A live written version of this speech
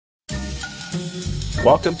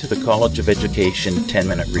Welcome to the College of Education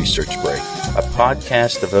 10-Minute Research Break, a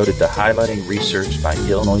podcast devoted to highlighting research by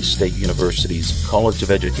Illinois State University's College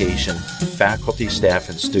of Education, faculty, staff,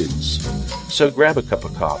 and students. So grab a cup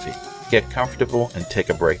of coffee, get comfortable, and take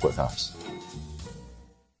a break with us.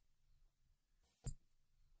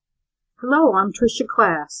 Hello, I'm Tricia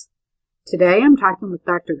Class. Today I'm talking with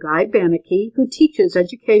Dr. Guy Banicki, who teaches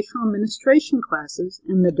educational administration classes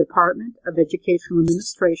in the Department of Educational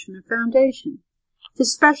Administration and Foundation.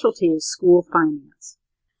 His specialty is school finance.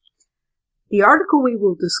 The article we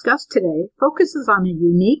will discuss today focuses on a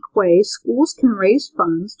unique way schools can raise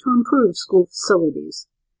funds to improve school facilities.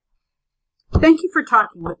 Thank you for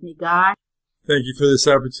talking with me, Guy. Thank you for this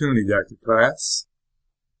opportunity, Dr. Class.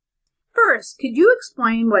 First, could you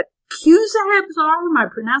explain what QZABs are? Am I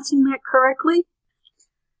pronouncing that correctly?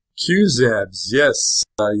 QZABs, yes,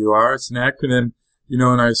 you are. It's an acronym. You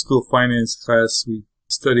know, in our school finance class, we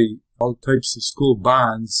study all types of school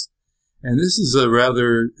bonds, and this is a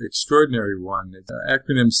rather extraordinary one. The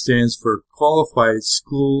acronym stands for Qualified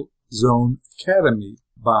School Zone Academy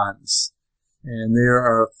Bonds, and they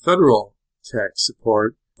are federal tax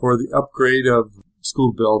support for the upgrade of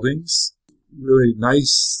school buildings. Really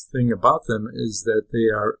nice thing about them is that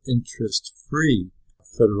they are interest-free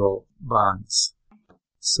federal bonds.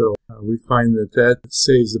 So we find that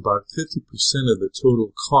saves about 50% of the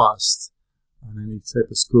total cost on any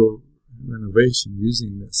type of school renovation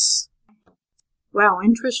using this. Wow,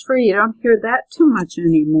 interest-free. You don't hear that too much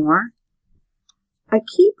anymore. A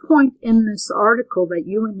key point in this article that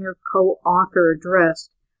you and your co-author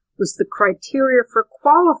addressed was the criteria for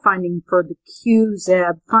qualifying for the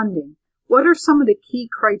QZAB funding. What are some of the key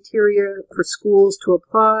criteria for schools to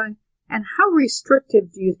apply, and how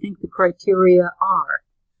restrictive do you think the criteria are?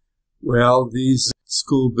 Well, these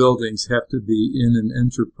school buildings have to be in an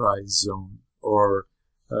enterprise zone or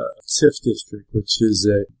TIF district, which is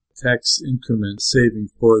a tax increment saving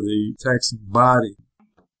for the taxing body.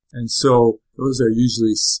 And so those are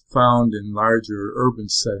usually found in larger urban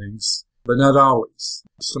settings, but not always.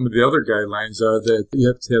 Some of the other guidelines are that you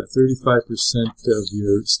have to have 35% of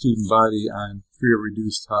your student body on free or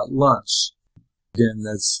reduced hot lunch. Again,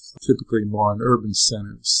 that's typically more in urban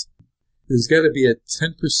centers. There's got to be a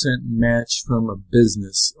 10% match from a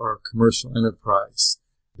business or a commercial enterprise,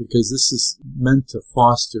 because this is meant to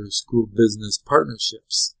foster school business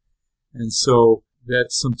partnerships. And so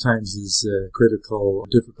that sometimes is a critical,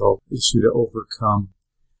 difficult issue to overcome.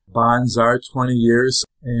 Bonds are 20 years,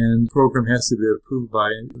 and the program has to be approved by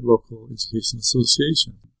a local education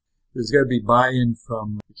association. There's got to be buy-in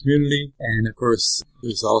from the community, and of course,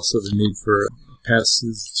 there's also the need for a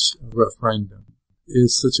passage of referendum. It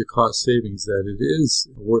is such a cost savings that it is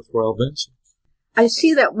a worthwhile venture. I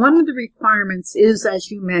see that one of the requirements is,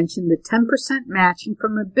 as you mentioned, the 10% matching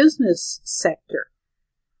from a business sector.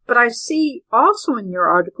 But I see also in your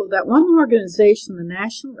article that one organization, the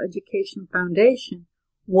National Education Foundation,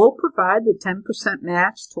 will provide the 10%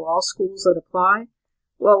 match to all schools that apply.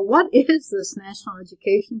 Well, what is this National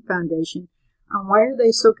Education Foundation, and why are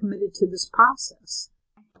they so committed to this process?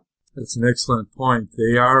 That's an excellent point.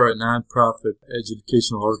 They are a nonprofit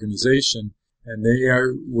educational organization, and they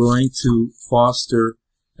are willing to foster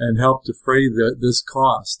and help defray this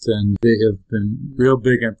cost. And they have been real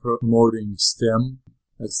big on promoting STEM.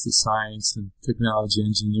 That's the science and technology,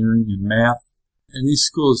 engineering, and math. And these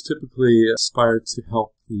schools typically aspire to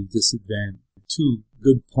help the disadvantaged. Two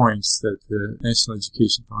good points that the National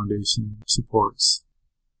Education Foundation supports.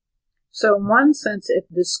 So in one sense, if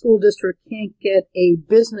the school district can't get a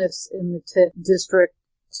business in the district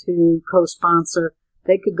to co-sponsor,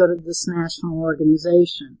 they could go to this national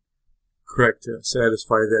organization. Correct, to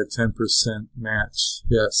satisfy that 10% match,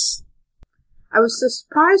 yes. I was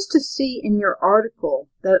surprised to see in your article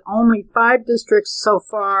that only 5 districts so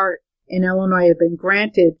far in Illinois have been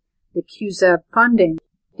granted the QZAB funding,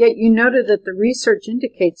 yet you noted that the research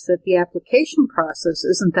indicates that the application process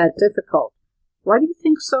isn't that difficult. Why do you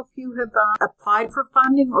think so few have applied for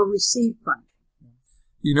funding or received funding?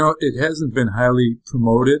 You know, it hasn't been highly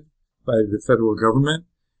promoted by the federal government,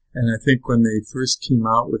 and I think when they first came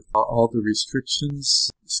out with all the restrictions,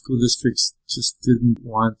 school districts just didn't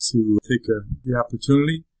want to take the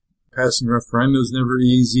opportunity. Passing referendums is never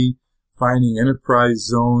easy. Finding enterprise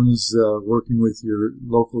zones, working with your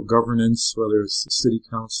local governance, whether it's city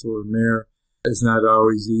council or mayor, is not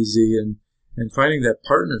always easy. And finding that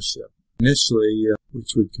partnership initially,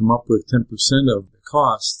 which would come up with 10% of the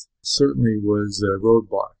cost, certainly was a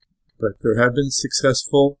roadblock. But there have been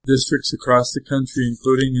successful districts across the country,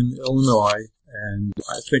 including in Illinois, and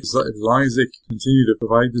I think as long as they continue to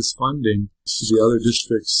provide this funding, there should be other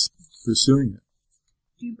districts pursuing it.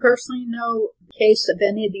 Do you personally know the case of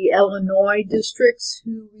any of the Illinois districts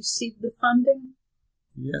who received the funding?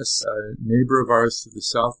 Yes, a neighbor of ours to the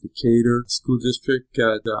south, Decatur School District,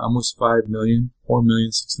 got almost $5 million,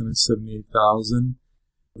 $4,678,000.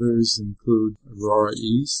 Others include Aurora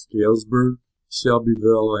East, Galesburg,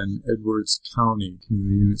 Shelbyville, and Edwards County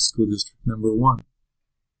Community Unit School District number 1.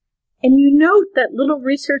 And you note that little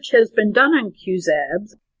research has been done on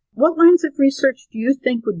QZABs. What lines of research do you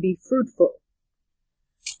think would be fruitful?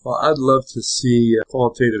 Well, I'd love to see a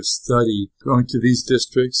qualitative study going to these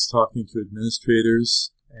districts, talking to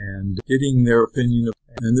administrators, and getting their opinion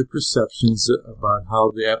and their perceptions about how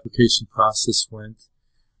the application process went,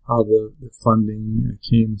 how the funding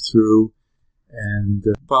came through, and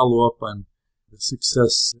follow up on the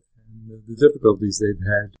success and the difficulties they've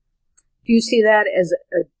had. Do you see that as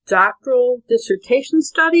a doctoral dissertation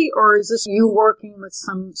study, or is this you working with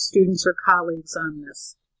some students or colleagues on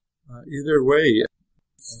this? Either way,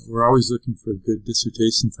 we're always looking for a good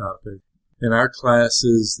dissertation topic. In our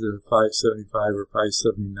classes, the 575 or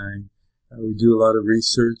 579, we do a lot of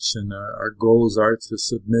research, and our goals are to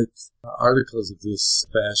submit articles of this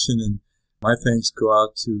fashion. And my thanks go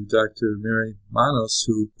out to Dr. Mary Manos,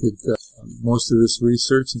 who did most of this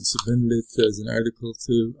research and submitted it as an article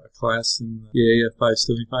to a class in the EAF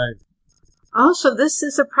 575. Oh, so this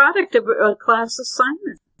is a product of a class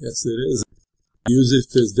assignment. Yes, it is. I use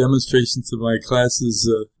it as demonstrations of my classes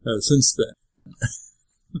since then.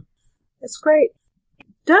 That's great.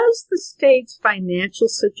 Does the state's financial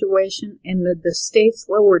situation and the state's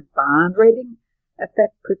lowered bond rating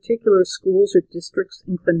affect particular schools or districts'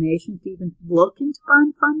 inclination to even look into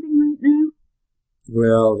bond funding right now?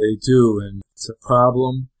 Well, they do, and it's a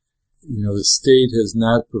problem. You know, the state has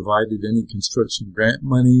not provided any construction grant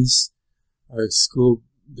monies. Our school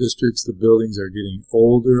districts, the buildings are getting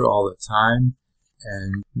older all the time,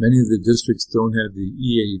 and many of the districts don't have the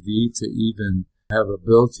EAV to even have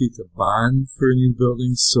ability to bond for new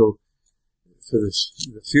buildings. So for the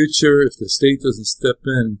future, if the state doesn't step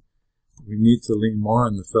in, we need to lean more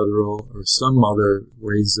on the federal or some other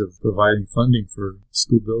ways of providing funding for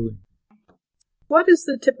school building. What is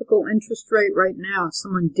the typical interest rate right now if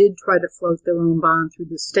someone did try to float their own bond through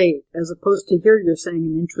the state, as opposed to here you're saying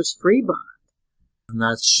an interest-free bond? I'm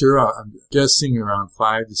not sure. I'm guessing around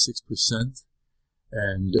 5 to 6%.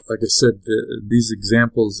 And like I said, these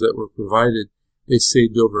examples that were provided, they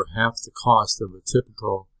saved over half the cost of a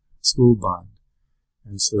typical school bond.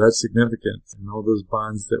 And so that's significant. And all those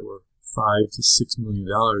bonds that were $5 to $6 million,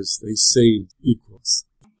 they saved equals.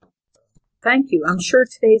 Thank you. I'm sure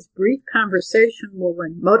today's brief conversation will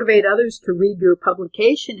motivate others to read your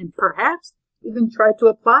publication and perhaps even try to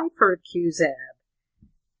apply for a QZAB.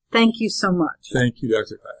 Thank you so much. Thank you,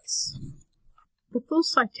 Dr. Pass. The full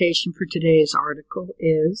citation for today's article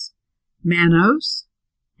is Manos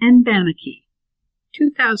and Banicki,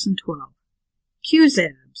 2012.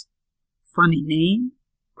 QZABs. Funny name,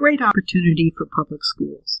 great opportunity for public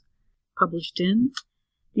schools. Published in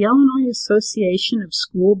the Illinois Association of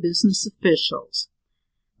School Business Officials,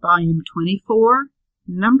 Volume 24,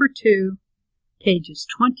 Number 2, pages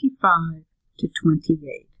 25 to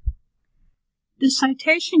 28. This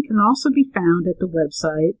citation can also be found at the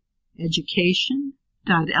website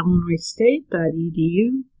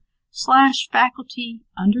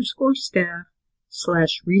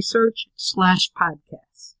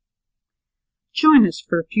education.illinoisstate.edu/faculty_staff/research/podcasts. Join us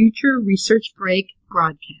for future Research Break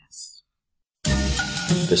broadcasts.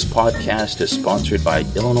 This podcast is sponsored by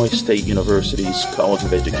Illinois State University's College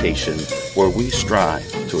of Education, where we strive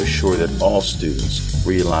to assure that all students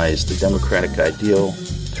realize the democratic ideal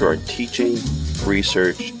through our teaching,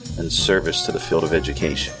 research, and service to the field of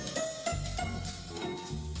education.